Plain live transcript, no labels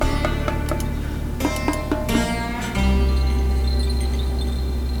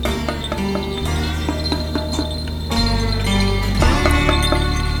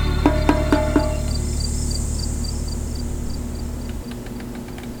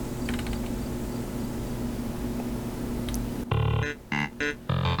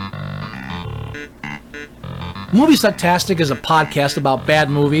Movie Sucktastic is a podcast about bad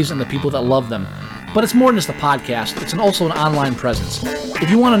movies and the people that love them. But it's more than just a podcast, it's also an online presence. If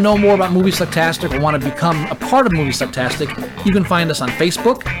you want to know more about Movie Sucktastic or want to become a part of Movie Sucktastic, you can find us on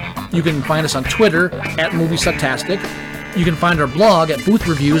Facebook, you can find us on Twitter at Movie Sucktastic, you can find our blog at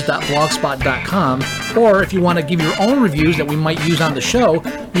boothreviews.blogspot.com, or if you want to give your own reviews that we might use on the show,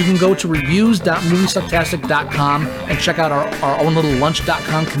 you can go to reviews.moviesucktastic.com and check out our own little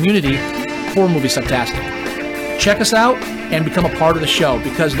lunch.com community for Movie Sucktastic. Check us out and become a part of the show,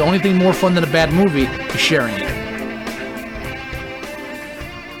 because the only thing more fun than a bad movie is sharing it.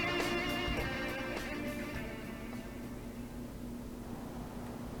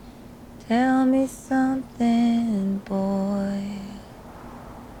 Tell me something, boy.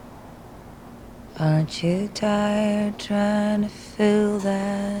 Aren't you tired trying to fill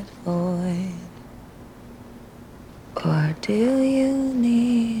that void? Or do you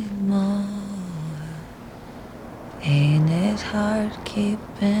need more? Ain't it hard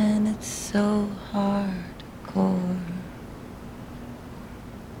keeping it so hardcore?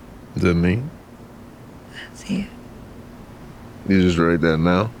 Is that me? That's you. You just write that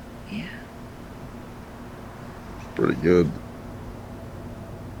now? Yeah. Pretty good.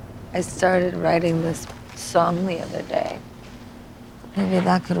 I started writing this song the other day. Maybe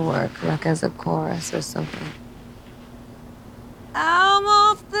that could work, like as a chorus or something. I'm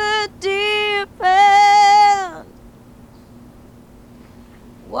off the deep end.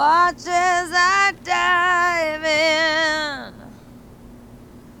 Watch as I dive in.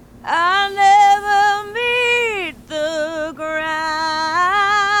 I never meet the ground.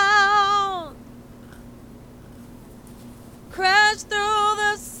 Crash through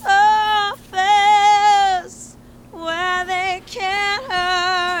the surface where they can't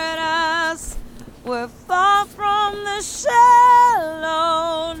hurt us. We're far from the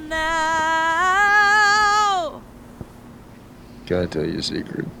shallow now. Can I tell you a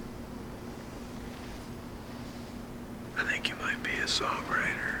secret? I think you might be a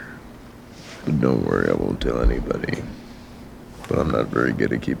songwriter. But don't worry, I won't tell anybody. But I'm not very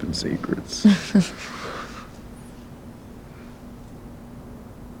good at keeping secrets.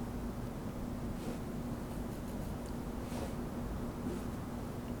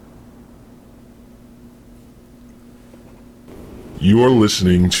 You are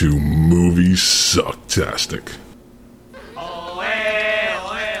listening to Movie Sucktastic.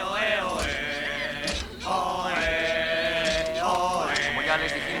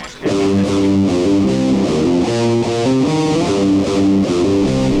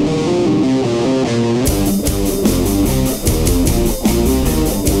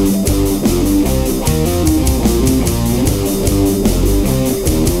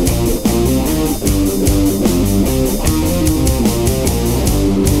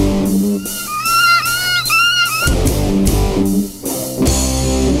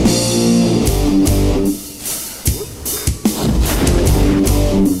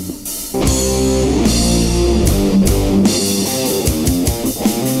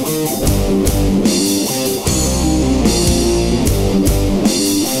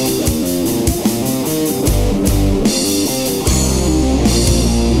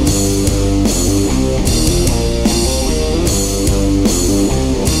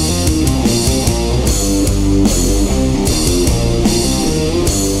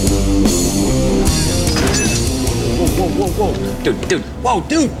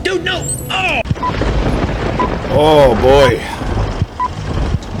 Dude, no! Oh! Oh, boy.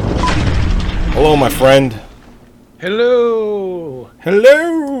 Hello, my friend. Hello!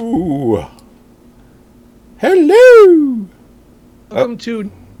 Hello! Hello! Welcome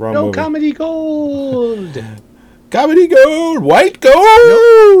to wrong No movie. Comedy Gold! Comedy Gold! White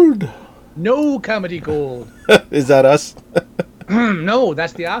Gold! No Comedy Gold. Is that us? No,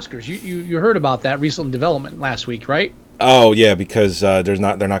 that's the Oscars. You heard about that recent development last week, right? Oh, yeah, because they're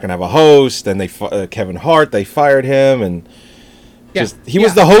not going to have a host, and Kevin Hart, they fired him, and he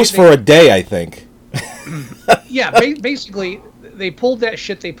was the host for a day, I think. Yeah, basically, they pulled that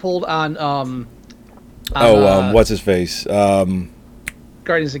shit they pulled on what's his face? Guardians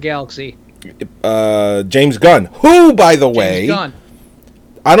of the Galaxy. James Gunn, who, by the way, Gunn.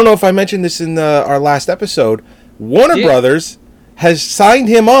 I don't know if I mentioned this in our last episode, Warner Brothers has signed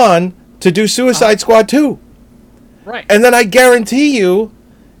him on to do Suicide Squad 2. Right. And then I guarantee you,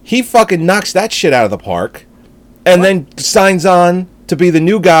 he fucking knocks that shit out of the park, and then signs on to be the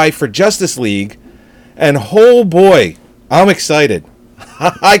new guy for Justice League. And oh boy, I'm excited.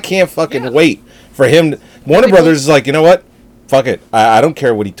 I can't fucking wait for him. Warner Brothers is like, you know what? Fuck it. I don't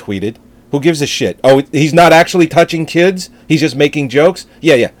care what he tweeted. Who gives a shit? Oh, he's not actually touching kids? He's just making jokes?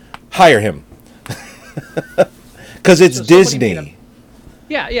 Yeah. Hire him. Because it's So somebody made Disney.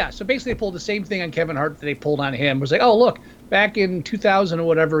 Yeah. So basically, they pulled the same thing on Kevin Hart that they pulled on him. It was like, oh, look, back in 2000 or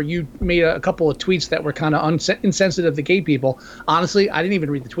whatever, you made a couple of tweets that were kind of insensitive to gay people. Honestly, I didn't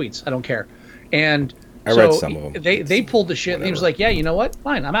even read the tweets. I don't care. And I read some of them. They pulled the shit. And he was like, yeah, you know what?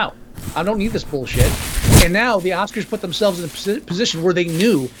 Fine, I'm out. I don't need this bullshit. And now the Oscars put themselves in a position where they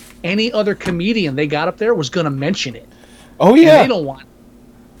knew any other comedian they got up there was going to mention it. Oh And yeah. they don't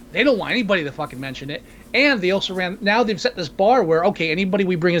want anybody to fucking mention it. And they also now they've set this bar where, okay, anybody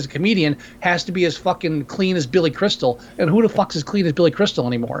we bring as a comedian has to be as fucking clean as Billy Crystal. And who the fuck's as clean as Billy Crystal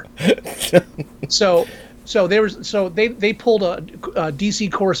anymore? So they pulled a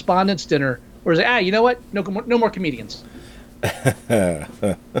DC Correspondents' Dinner where it's like, you know what? No more comedians.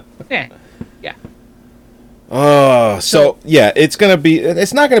 Yeah. So yeah, it's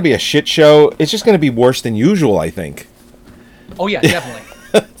not gonna be a shit show. It's just gonna be worse than usual, I think. Oh yeah,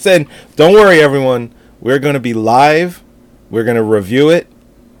 definitely. Then don't worry, everyone. We're gonna be live. We're gonna review it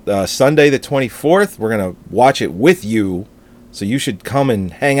Sunday the 24th. We're gonna watch it with you, so you should come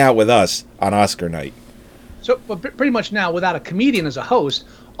and hang out with us on Oscar night. So, but pretty much now, without a comedian as a host,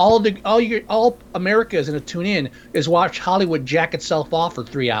 all America is going to tune in is watch Hollywood jack itself off for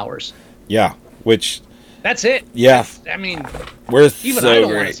 3 hours. Yeah, which That's it. Yeah. I mean, we're even so I don't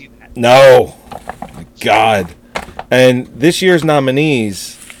want great. to see that. No, my God. And this year's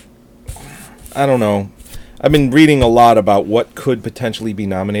nominees, I don't know. I've been reading a lot about what could potentially be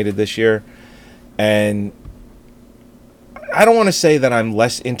nominated this year, and I don't want to say that I'm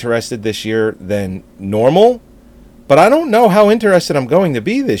less interested this year than normal, but I don't know how interested I'm going to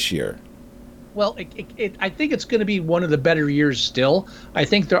be this year. Well, I think it's going to be one of the better years still. I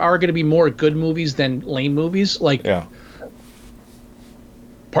think there are going to be more good movies than lame movies. Like, Yeah,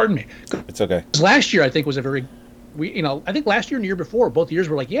 pardon me. it's okay. 'Cause last year, I think, was a very, I think last year and the year before, both years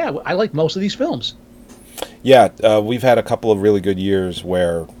were like, yeah, I like most of these films. Yeah, we've had a couple of really good years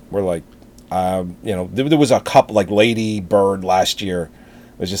where we're like, there was a couple, like Lady Bird last year.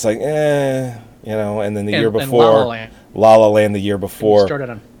 It was just like, and then the year And before, La La Land. La La Land the year before. Started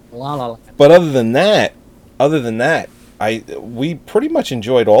on La La Land. But other than that, we pretty much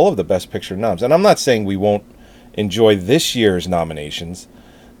enjoyed all of the Best Picture noms. And I'm not saying we won't enjoy this year's nominations,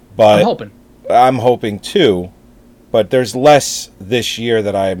 but I'm hoping too. But there's less this year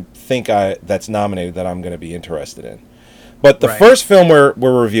that I think that's nominated that I'm going to be interested in. But the first film we're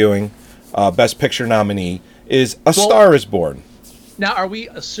reviewing, Best Picture nominee, is A Star Is Born. Now, are we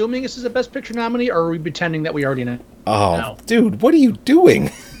assuming this is a Best Picture nominee, or are we pretending that we already know? Oh, No. dude, what are you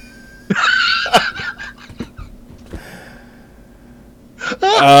doing?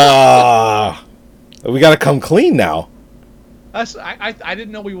 We got to come clean now. I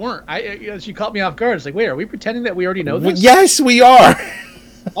didn't know we weren't. She caught me off guard. It's like, wait, are we pretending that we already know this? Yes, we are.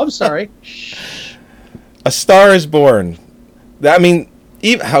 I'm sorry. A Star Is Born. I mean,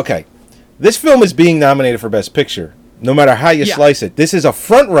 okay. This film is being nominated for Best Picture, no matter how you slice it. This is a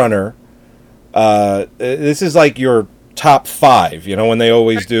front runner. This is like your top 5. You know, when they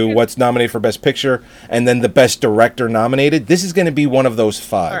always do what's nominated for Best Picture and then the Best Director nominated. This is going to be one of those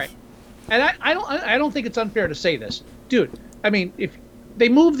 5. All right. And I don't think it's unfair to say this, dude. I mean, if they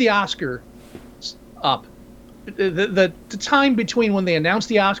move the Oscar up, the time between when they announce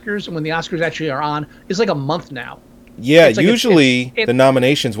the Oscars and when the Oscars actually are on is like a month now. Yeah, It's like usually the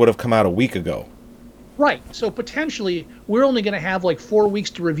nominations would have come out a week ago. Right. So potentially we're only going to have like 4 weeks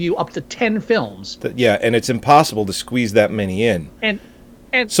to review up to 10 films. Yeah, and it's impossible to squeeze that many in. And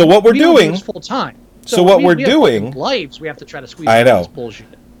so what we're we don't do doing this full time. So what we're we have doing- fucking lives we have to try to squeeze I in know. this bullshit.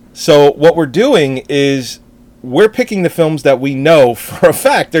 So what we're doing is we're picking the films that we know for a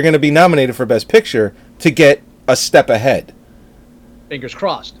fact they're going to be nominated for Best Picture to get a step ahead. Fingers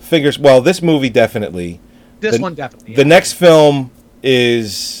crossed. Well, this movie definitely. This one definitely. The next film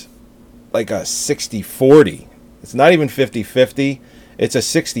is like a 60-40. It's not even 50-50. It's a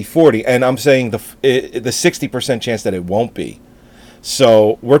 60-40. And I'm saying the 60% chance that it won't be.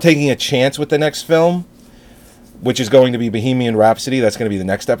 So we're taking a chance with the next film, which is going to be Bohemian Rhapsody. That's going to be the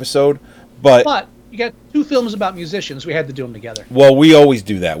next episode. But you got 2 films about musicians. We had to do them together. well, we always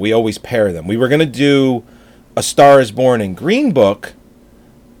do that. We always pair them. We were going to do A Star Is Born and Green Book,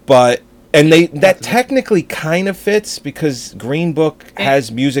 and that technically kind of fits because Green Book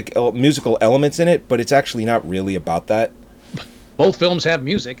has musical elements in it, but it's actually not really about that. Both films have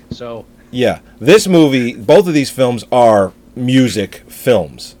music, so Yeah, this movie, both of these films are music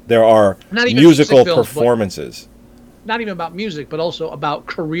films. There are Not even musical music films, but- performances. not even about music, but also about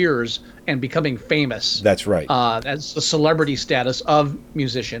careers and becoming famous. That's right. That's the celebrity status of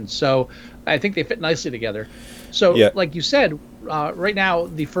musicians. So I think they fit nicely together. So, Yeah. like you said, right now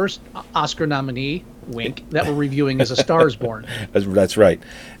the first Oscar nominee, wink, that we're reviewing is A Star Is Born. That's right.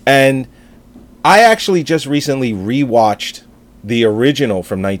 And I actually just recently rewatched the original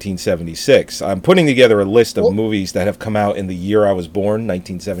from 1976. I'm putting together a list of movies that have come out in the year I was born,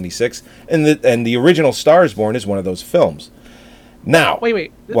 1976, and the original Star Is Born is one of those films. Now,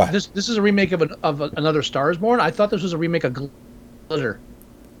 Wait. What? This is a remake of another Star Is Born. I thought this was a remake of Glitter.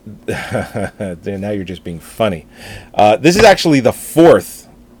 now you're just being funny. This is actually the fourth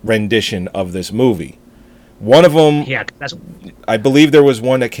rendition of this movie. One of them, Yeah, that's I believe there was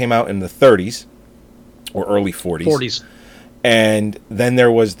one that came out in the 30s or early 40s. 40s. And then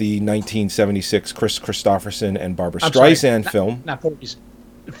there was the 1976 Chris Christopherson and Barbara I'm sorry, Streisand film. Not 40s.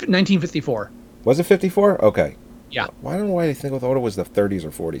 1954. Was it 54? Okay. Yeah. Well, I don't know why I thought it was the 30s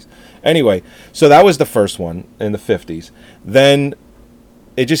or 40s. Anyway, so that was the first one in the 50s. Then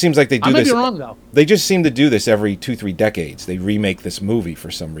it just seems like they do I might this. be wrong though. They just seem to do this every 2-3 decades. They remake this movie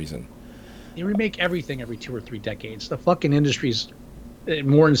for some reason. They remake everything every 2 or 3 decades. The fucking industry's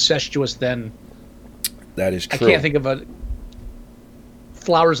more incestuous than That is I true. can't think of a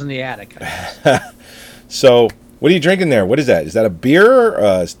Flowers in the Attic. So, what are you drinking there? What is that? Is that a beer?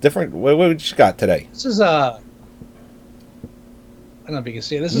 It's different. What you got today? This is I don't know if you can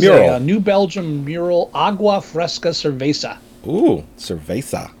see it. This is Mural. a New Belgium Mural Agua Fresca Cerveza. Ooh,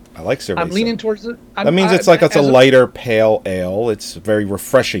 cerveza. I like cerveza. I'm leaning towards it. That means it's like it's a lighter pale ale. It's a very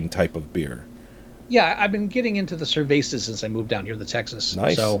refreshing type of beer. Yeah, I've been getting into the cervezas since I moved down here to Texas.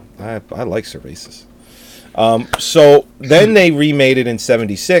 Nice. So I like cervezas. So then they remade it in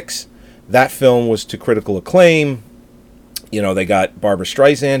 '76. That film was to critical acclaim. You know, they got Barbara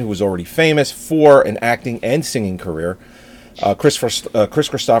Streisand, who was already famous for an acting and singing career. Chris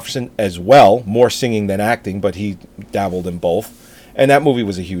Christopherson as well, more singing than acting, but he dabbled in both. And that movie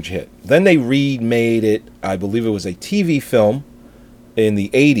was a huge hit. Then they remade it, I believe it was a TV film in the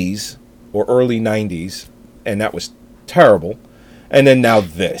 80s or early 90s, and that was terrible. And then now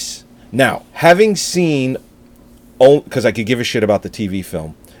this. Now, having seen, because I could give a shit about the TV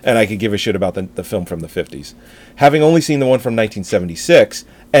film, and I could give a shit about the film from the 50s. Having only seen the one from 1976,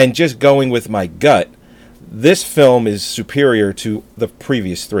 and just going with my gut, this film is superior to the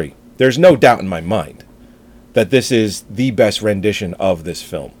previous three. There's no doubt in my mind that this is the best rendition of this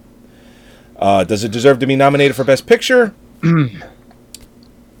film. Does it deserve to be nominated for Best Picture?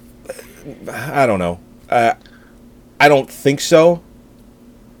 I don't know. I don't think so.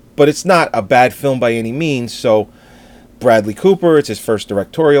 But it's not a bad film by any means. So Bradley Cooper, it's his first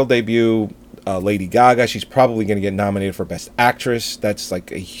directorial debut. Lady Gaga, she's probably going to get nominated for Best Actress. That's like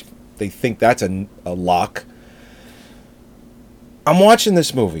they think that's a lock. I'm watching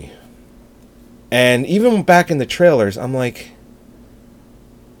this movie, and even back in the trailers, I'm like,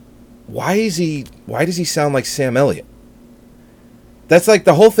 why does he sound like Sam Elliott? That's like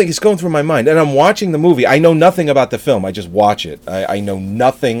the whole thing is going through my mind. And I'm watching the movie. I know nothing about the film. I just watch it. I know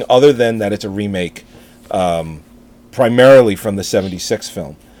nothing other than that it's a remake, primarily from the 76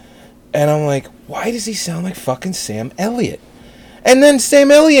 film. And I'm like, why does he sound like fucking Sam Elliott? And then Sam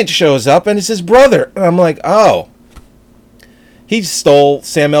Elliott shows up and it's his brother. And I'm like, oh. He stole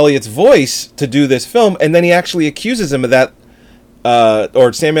Sam Elliott's voice to do this film. And then he actually accuses him of that.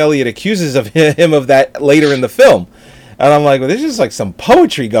 Or Sam Elliott accuses of him of that later in the film. And I'm like, well, there's just like some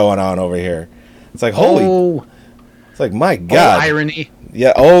poetry going on over here. It's like, holy. It's like, my God. irony.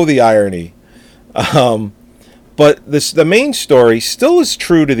 Yeah, the irony. But the main story still is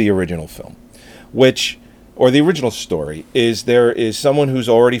true to the original film, or the original story, is there is someone who's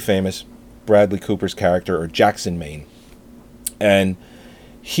already famous, Bradley Cooper's character, or Jackson Maine. And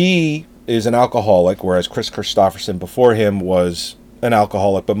he is an alcoholic, whereas Chris Christopherson before him was an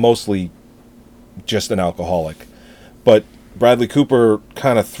alcoholic, but mostly just an alcoholic. But Bradley Cooper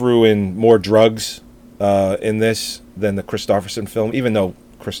kind of threw in more drugs in this than the Christopherson film, even though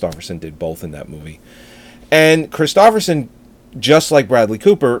Christopherson did both in that movie. And Christopherson, just like Bradley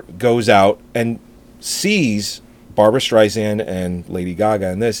Cooper, goes out and sees Barbara Streisand and Lady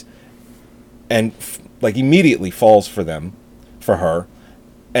Gaga in this, and like immediately falls for her,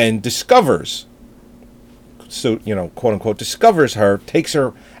 and discovers, quote unquote, discovers her, takes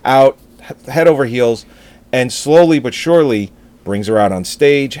her out head over heels, and slowly but surely brings her out on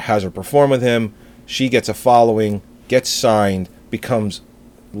stage, has her perform with him. She gets a following, gets signed, becomes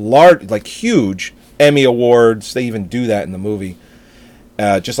large, like huge. Emmy Awards, they even do that in the movie,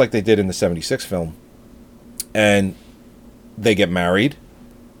 just like they did in the 76 film. And they get married.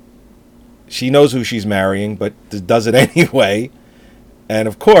 She knows who she's marrying, but does it anyway. And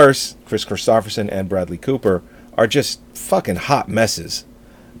of course, Chris Christopherson and Bradley Cooper are just fucking hot messes.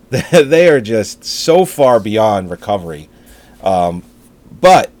 They are just so far beyond recovery.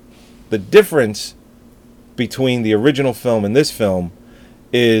 But the difference between the original film and this film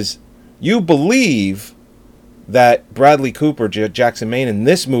is you believe that Bradley Cooper, Jackson Maine, in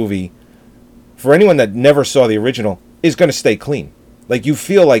this movie, for anyone that never saw the original, is going to stay clean. Like, you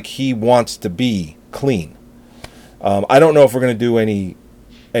feel like he wants to be clean. I don't know if we're going to do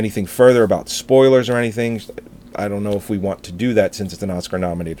anything further about spoilers or anything. I don't know if we want to do that since it's an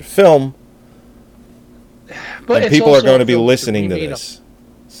Oscar-nominated film. But and people are going to be listening to this.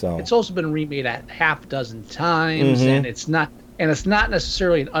 So it's also been remade a half dozen times, and it's not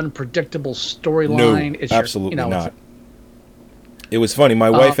necessarily an unpredictable storyline. No, absolutely not. It was funny. My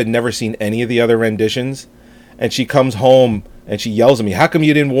wife had never seen any of the other renditions, and she comes home and she yells at me, "How come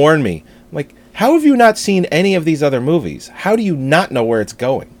you didn't warn me?" I'm like, "How have you not seen any of these other movies? How do you not know where it's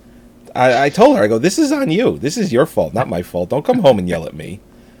going?" I told her, I go, "This is on you. This is your fault, not my fault. Don't come home and yell at me."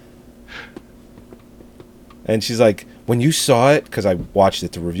 And she's like, when you saw it, because I watched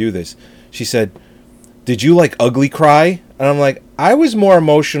it to review this, she said, "Did you like ugly cry?" And I'm like, "I was more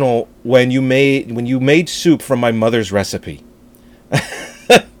emotional when you made soup from my mother's recipe."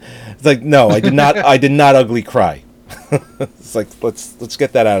 It's like, no, I did not. I did not ugly cry. It's like, let's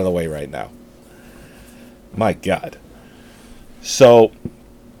get that out of the way right now. My God. So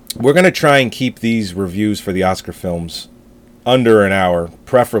we're gonna try and keep these reviews for the Oscar films under an hour,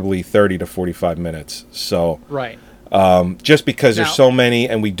 preferably 30 to 45 minutes. So right. Just because there's so many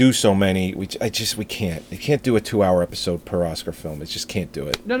and we do so many, we can't. We can't do a 2-hour episode per Oscar film. It just can't do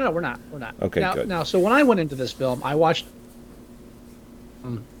it. No, we're not. Okay, good. Now, so when I went into this film, I watched.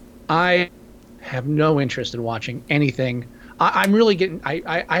 I have no interest in watching anything. I'm really getting.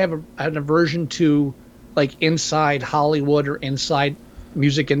 I have an aversion to like inside Hollywood or inside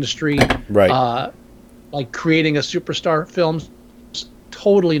music industry. Right. Like creating a superstar film.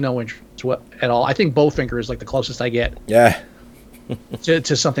 Totally no interest at all. I think Bowfinger is like the closest I get. Yeah.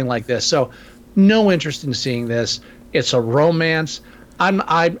 to something like this. So no interest in seeing this. It's a romance. I'm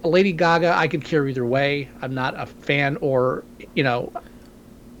Lady Gaga. I could care either way. I'm not a fan or,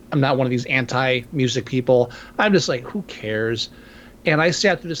 I'm not one of these anti-music people. I'm just like, who cares? And I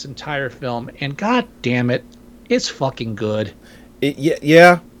sat through this entire film, and god damn it, it's fucking good.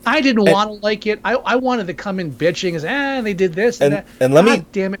 Yeah. I didn't want to like it. I wanted to come in bitching as, they did this and that. And let me,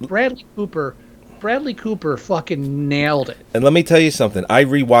 damn it, Bradley Cooper fucking nailed it. And let me tell you something. I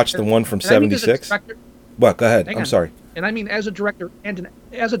rewatched the one from '76. Well, go ahead. I'm sorry. And I mean, as a director and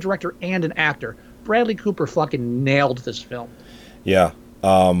an actor, Bradley Cooper fucking nailed this film. Yeah.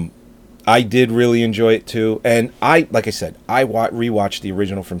 I did really enjoy it too. And like I said, I rewatched the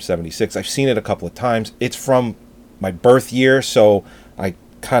original from '76. I've seen it a couple of times. It's from my birth year, so I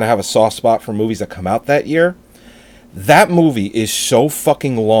kind of have a soft spot for movies that come out that year. That movie is so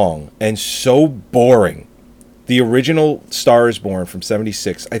fucking long and so boring. The original Star is Born from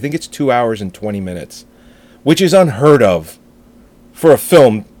 '76, I think it's 2 hours and 20 minutes, which is unheard of for a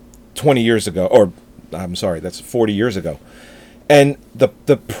film 20 years ago, or I'm sorry, that's 40 years ago. And the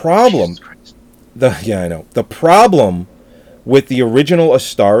problem, the problem with the original A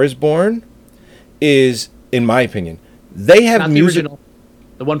Star is Born is, in my opinion, they have not music. The original.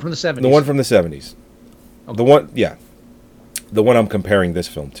 The one from the 70s. The one from the 70s. Okay. The one I'm comparing this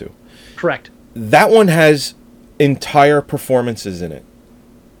film to. Correct. That one has entire performances in it.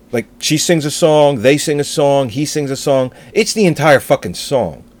 Like, she sings a song, they sing a song, he sings a song. It's the entire fucking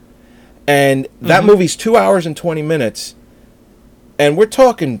song. And that movie's 2 hours and 20 minutes. And we're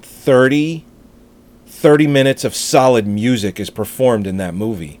talking 30 minutes of solid music is performed in that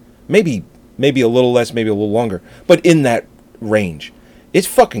movie. Maybe a little less, maybe a little longer. But in that range. It's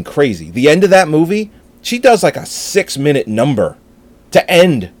fucking crazy. The end of that movie, she does like a 6-minute number to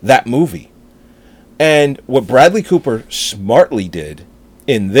end that movie. And what Bradley Cooper smartly did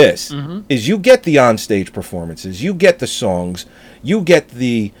in this is you get the onstage performances, you get the songs, you get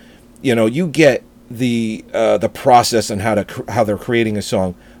the process and how they're creating a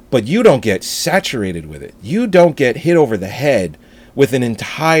song, but you don't get saturated with it. You don't get hit over the head with an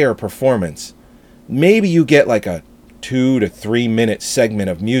entire performance. Maybe you get like a 2 to 3 minute segment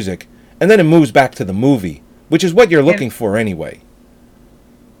of music, and then it moves back to the movie, which is what you're looking for anyway.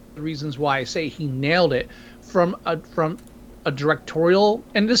 The reasons why I say he nailed it from a directorial,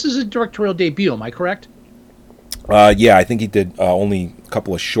 and this is a directorial debut, am I correct? Yeah, I think he did only a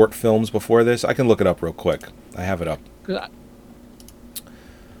couple of short films before this. I can look it up real quick. I have it up. I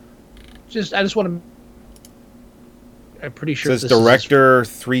just want to. I'm pretty sure it says director,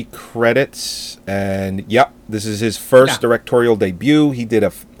 3 credits, and yep, this is his first directorial debut. He did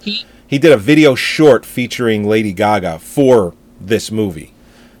a video short featuring Lady Gaga for this movie.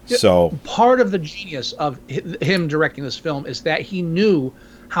 So part of the genius of him directing this film is that he knew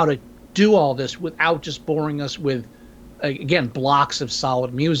how to do all this without just boring us with, again, blocks of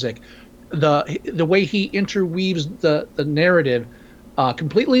solid music. The way he interweaves the narrative,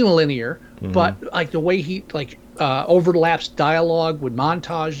 completely linear, but like the way he overlaps dialogue with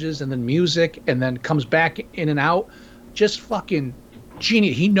montages and then music and then comes back in and out, just fucking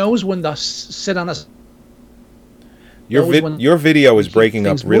genius. He knows when to sit on a. your video is breaking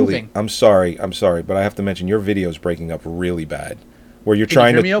up things really. moving. I'm sorry, but I have to mention your video is breaking up really bad. Where you're Can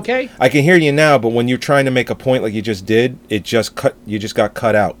trying you to hear me okay? I can hear you now, but when you're trying to make a point like you just did, you just got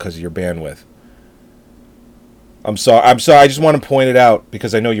cut out because of your bandwidth. I'm sorry. I just want to point it out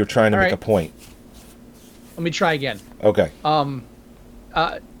because I know you're trying to All make right. a point. Let me try again. Okay.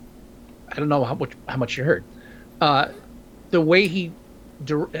 I don't know how much you heard. The way he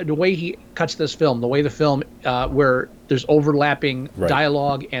cuts this film, the way the film where there's overlapping Right.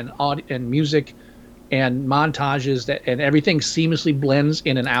 dialogue and music and montages and everything seamlessly blends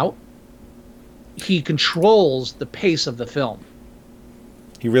in and out. He controls the pace of the film.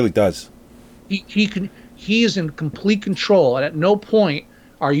 He really does. He is in complete control, and at no point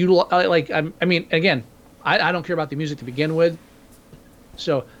are you like. I mean, again, I don't care about the music to begin with,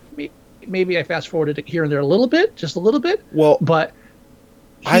 so maybe I fast forwarded it here and there a little bit, just a little bit. Well, but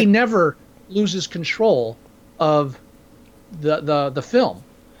he never loses control of the film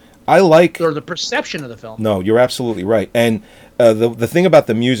I like. or the perception of the film. No, you're absolutely right. And the thing about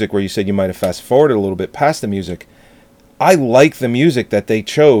the music, where you said you might have fast forwarded a little bit past the music, I like the music that they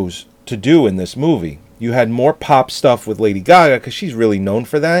chose to do in this movie. You had more pop stuff with Lady Gaga because she's really known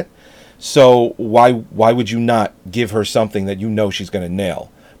for that. So why would you not give her something that you know she's going to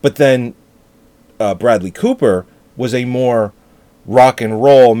nail? But then Bradley Cooper was a more rock and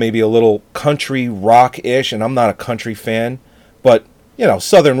roll, maybe a little country rock-ish, and I'm not a country fan, but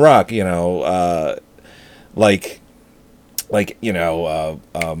Southern rock, I'm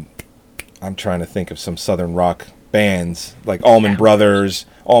trying to think of some Southern rock bands like Allman Brothers,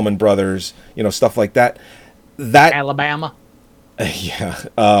 stuff like that. Alabama. Yeah.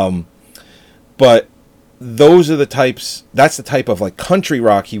 But those are the types, that's the type of like country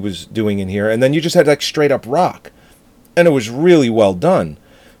rock he was doing in here. And then you just had like straight up rock. And it was really well done.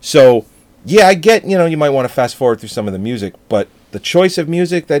 So, yeah, I get, you might want to fast forward through some of the music, but the choice of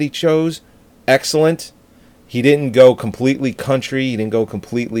music that he chose, excellent. He didn't go completely country. He didn't go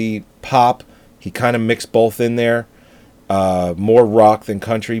completely pop. He kind of mixed both in there. More rock than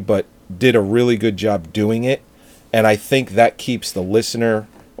country, but did a really good job doing it. And I think that keeps the listener,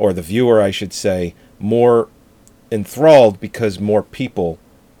 or the viewer, I should say, more enthralled because more people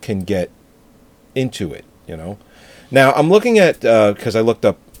can get into it, Now, I'm looking at, because I looked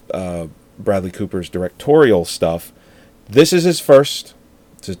up Bradley Cooper's directorial stuff. This is his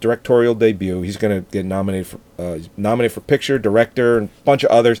directorial debut. He's going to get nominated for picture, director, and a bunch of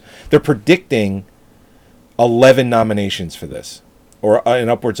others. They're predicting 11 nominations for this, or in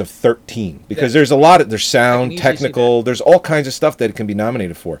upwards of 13, because there's sound, technical, there's all kinds of stuff that it can be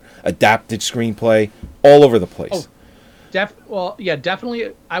nominated for. Adapted screenplay, all over the place.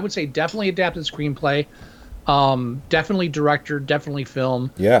 Definitely. I would say definitely adapted screenplay. Definitely director, definitely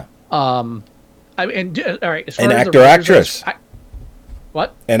film. Yeah. All right. As far An as actor, actress.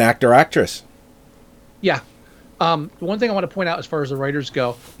 What? An actor, actress. Yeah. The one thing I want to point out as far as the writers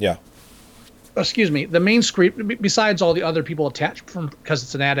go. Yeah. Excuse me. The main script, besides all the other people attached because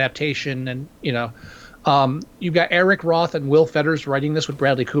it's an adaptation, and you've got Eric Roth and Will Fetters writing this with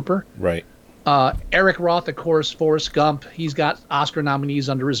Bradley Cooper. Right. Eric Roth, of course, Forrest Gump. He's got Oscar nominees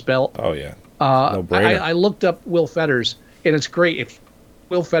under his belt. Oh yeah. No brainer. I looked up Will Fetters, and it's great. If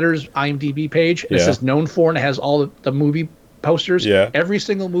Will Fetters' IMDb page, it says known for, and it has all the movie posters. Yeah. Every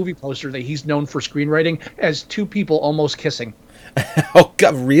single movie poster that he's known for screenwriting has two people almost kissing. Oh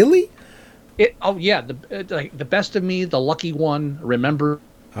God, really? The Best of Me, The Lucky One, Remember,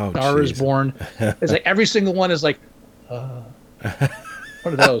 Star Is Born. It's like every single one is like, what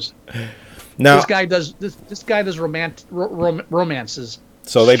are those? Now this guy does romances.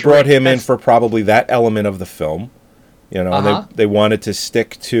 So they brought him in for probably that element of the film, and they wanted to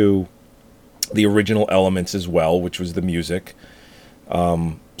stick to the original elements as well, which was the music.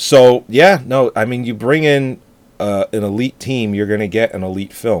 So yeah, no, I mean, you bring in an elite team, you're going to get an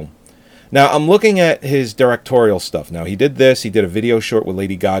elite film. Now, I'm looking at his directorial stuff. Now, he did this. He did a video short with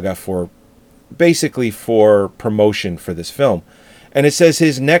Lady Gaga for promotion for this film. And it says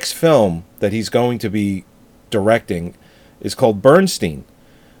his next film that he's going to be directing is called Bernstein,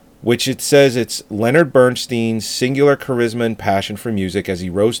 which it says it's Leonard Bernstein's singular charisma and passion for music as he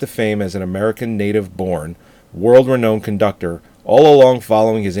rose to fame as an American native-born, world-renowned conductor all along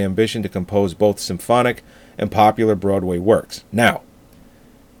following his ambition to compose both symphonic and popular Broadway works. Now,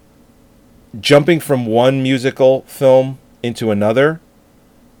 jumping from one musical film into another,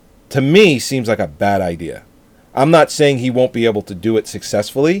 to me, seems like a bad idea. I'm not saying he won't be able to do it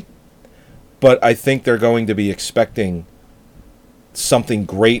successfully, but I think they're going to be expecting something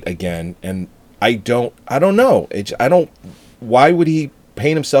great again, and I don't know. Why would he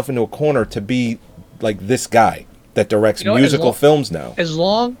paint himself into a corner to be like this guy that directs musical films now? As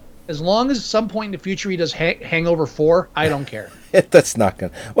long as at some point in the future he does Hangover 4, I don't care. That's not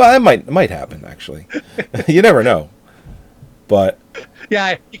gonna. Well, that might happen actually. You never know. But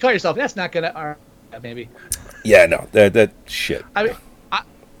yeah, you call yourself. That's not gonna. Maybe. Yeah, no, that shit.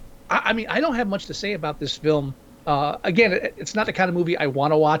 I mean, I don't have much to say about this film. Again, it's not the kind of movie I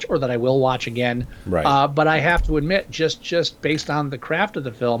want to watch or that I will watch again. Right. But I have to admit, just based on the craft of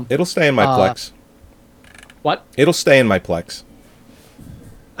the film, It'll stay in my Plex. What? It'll stay in my Plex.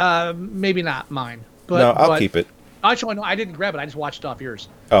 Maybe not mine. But, no, I'll keep it. Actually, no, I didn't grab it. I just watched it off yours.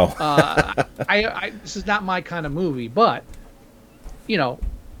 Oh. This is not my kind of movie, but you know,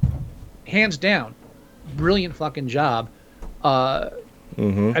 hands down, brilliant fucking job. I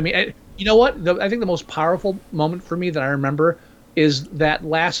mean, you know what? I think the most powerful moment for me that I remember is that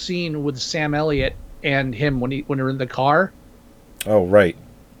last scene with Sam Elliott and him when they're in the car. Oh, right.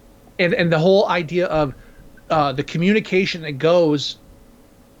 And the whole idea of the communication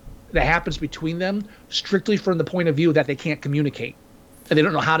that happens between them strictly from the point of view that they can't communicate and they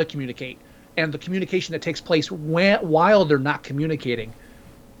don't know how to communicate, and the communication that takes place while they're not communicating.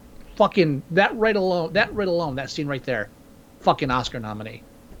 Fucking that scene right there, fucking Oscar nominee.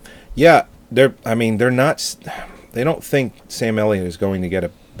 Yeah, they're not. They don't think Sam Elliott is going to get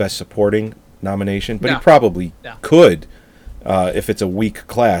a Best Supporting nomination, but he probably could if it's a weak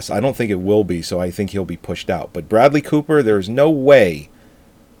class. I don't think it will be, so I think he'll be pushed out. But Bradley Cooper, there's no way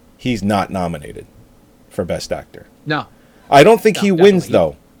he's not nominated for Best Actor. No. I don't think he wins,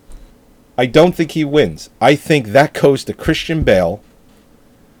 though. I don't think he wins. I think that goes to Christian Bale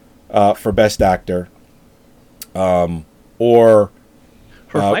for Best Actor, or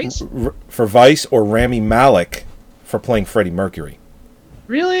for Vice? For Vice, or Rami Malek for playing Freddie Mercury.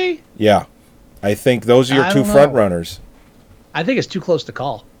 Really? Yeah. I think those are your two front runners. I think it's too close to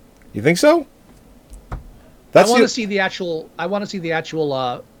call. You think so? I want to see the actual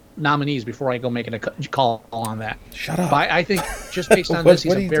nominees before I go making a call on that. Shut up. But I think just based on this,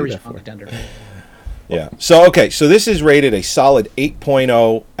 he's a very strong contender. Yeah. So, okay. So this is rated a solid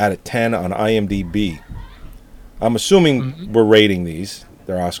 8.0 out of 10 on IMDb. I'm assuming we're rating these.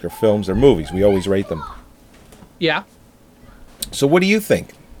 They're Oscar films. They're movies. We always rate them. Yeah. So what do you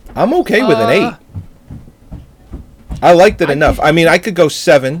think? I'm okay with an 8. I liked it enough. I mean, I could go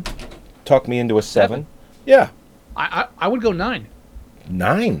 7. Talk me into a 7. Yeah. I would go 9.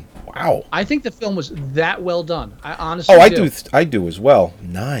 9. Wow. I think the film was that well done. I honestly I do as well.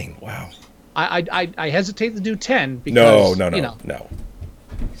 9. Wow. I hesitate to do 10 because no.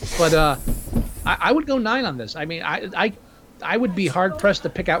 But I would go 9 on this. I mean, I would be hard pressed to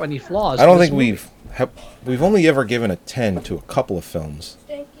pick out any flaws. I don't think we've only ever given a 10 to a couple of films.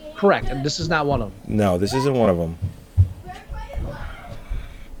 Correct, and this is not one of them. No, this isn't one of them.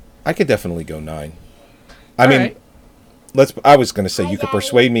 I could definitely go 9. I mean, I was going to say you could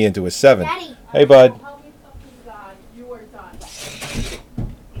persuade me into a 7. Daddy, hey, bud. You are done.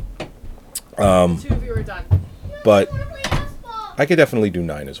 The 2 of you are done. But I could definitely do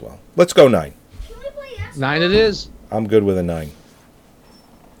 9 as well. Let's go 9. 9 it is. I'm good with a 9.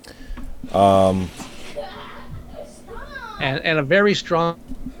 And a very strong.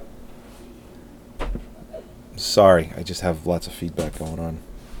 Sorry, I just have lots of feedback going on.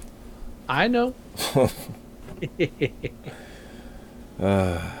 I know. All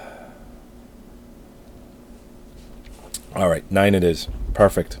right, 9 it is.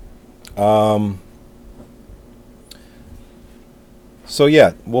 Perfect. So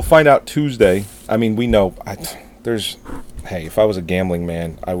yeah, we'll find out Tuesday. I mean, we know hey, if I was a gambling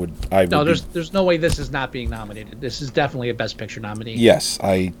man, there's no way this is not being nominated. This is definitely a Best Picture nominee. Yes,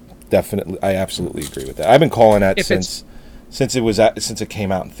 I absolutely agree with that. I've been calling that since it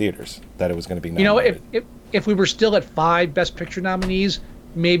came out in theaters that it was going to be nominated. You know, if we were still at 5 Best Picture nominees,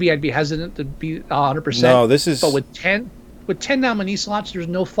 maybe I'd be hesitant to be 100%. No, this is. But with 10 nominee slots, there's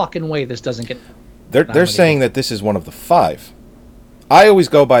no fucking way this doesn't get. They're saying that this is one of the 5. I always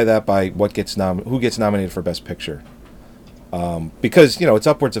go by who gets nominated for Best Picture, because it's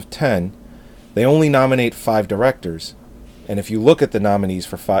upwards of 10. They only nominate 5 directors, and if you look at the nominees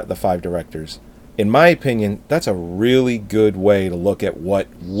for the 5 directors, in my opinion, that's a really good way to look at what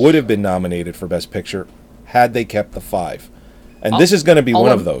would have been nominated for Best Picture had they kept the 5. And this is going to be all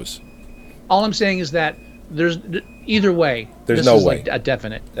one I'm- of those. All I'm saying is that there's either way. There's this no is way. Like a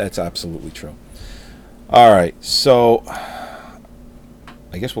definite. That's absolutely true. All right, so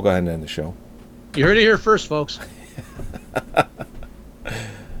I guess we'll go ahead and end the show. You heard it here first, folks.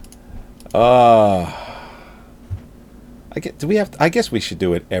 I guess we should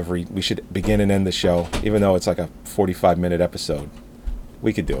do it we should begin and end the show, even though it's like a 45-minute episode.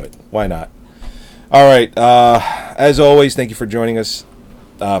 We could do it. Why not? All right. As always, thank you for joining us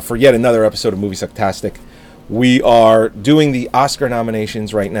for yet another episode of Movie Sucktastic. We are doing the Oscar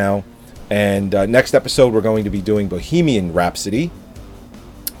nominations right now, and next episode we're going to be doing Bohemian Rhapsody.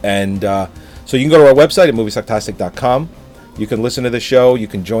 And so you can go to our website at moviesucktastic.com. You can listen to the show. You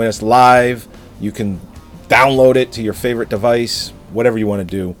can join us live. You can download it to your favorite device. Whatever you want to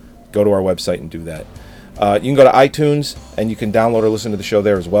do, go to our website and do that. You can go to iTunes and you can download or listen to the show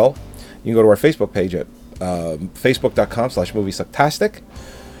there as well. You can go to our Facebook page at facebook.com/moviesucktastic.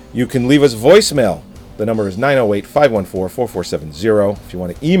 You can leave us voicemail. The number is 908-514-4470. If you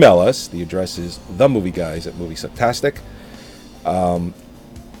want to email us, the address is themovieguys@moviesucktastic. I'm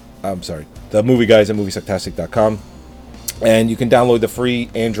sorry, themovieguys@moviesucktastic.com. And you can download the free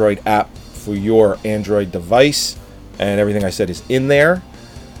Android app for your Android device. And everything I said is in there.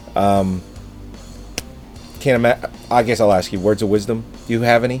 Can't imagine. I guess I'll ask you, words of wisdom. Do you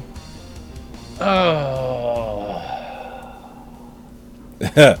have any? Oh.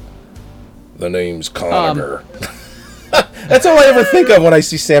 The name's Conager. That's all I ever think of when I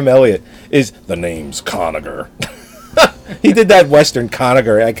see Sam Elliott. Is the name's Conager. He did that Western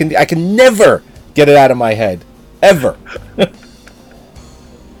Conager. I can never get it out of my head, ever.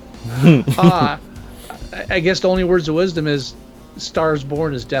 I guess the only words of wisdom is Stars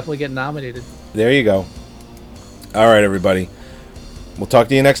Born is definitely getting nominated. There you go. All right, everybody. We'll talk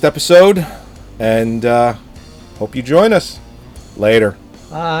to you next episode, and hope you join us. Later.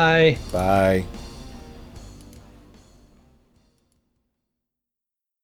 Bye. Bye.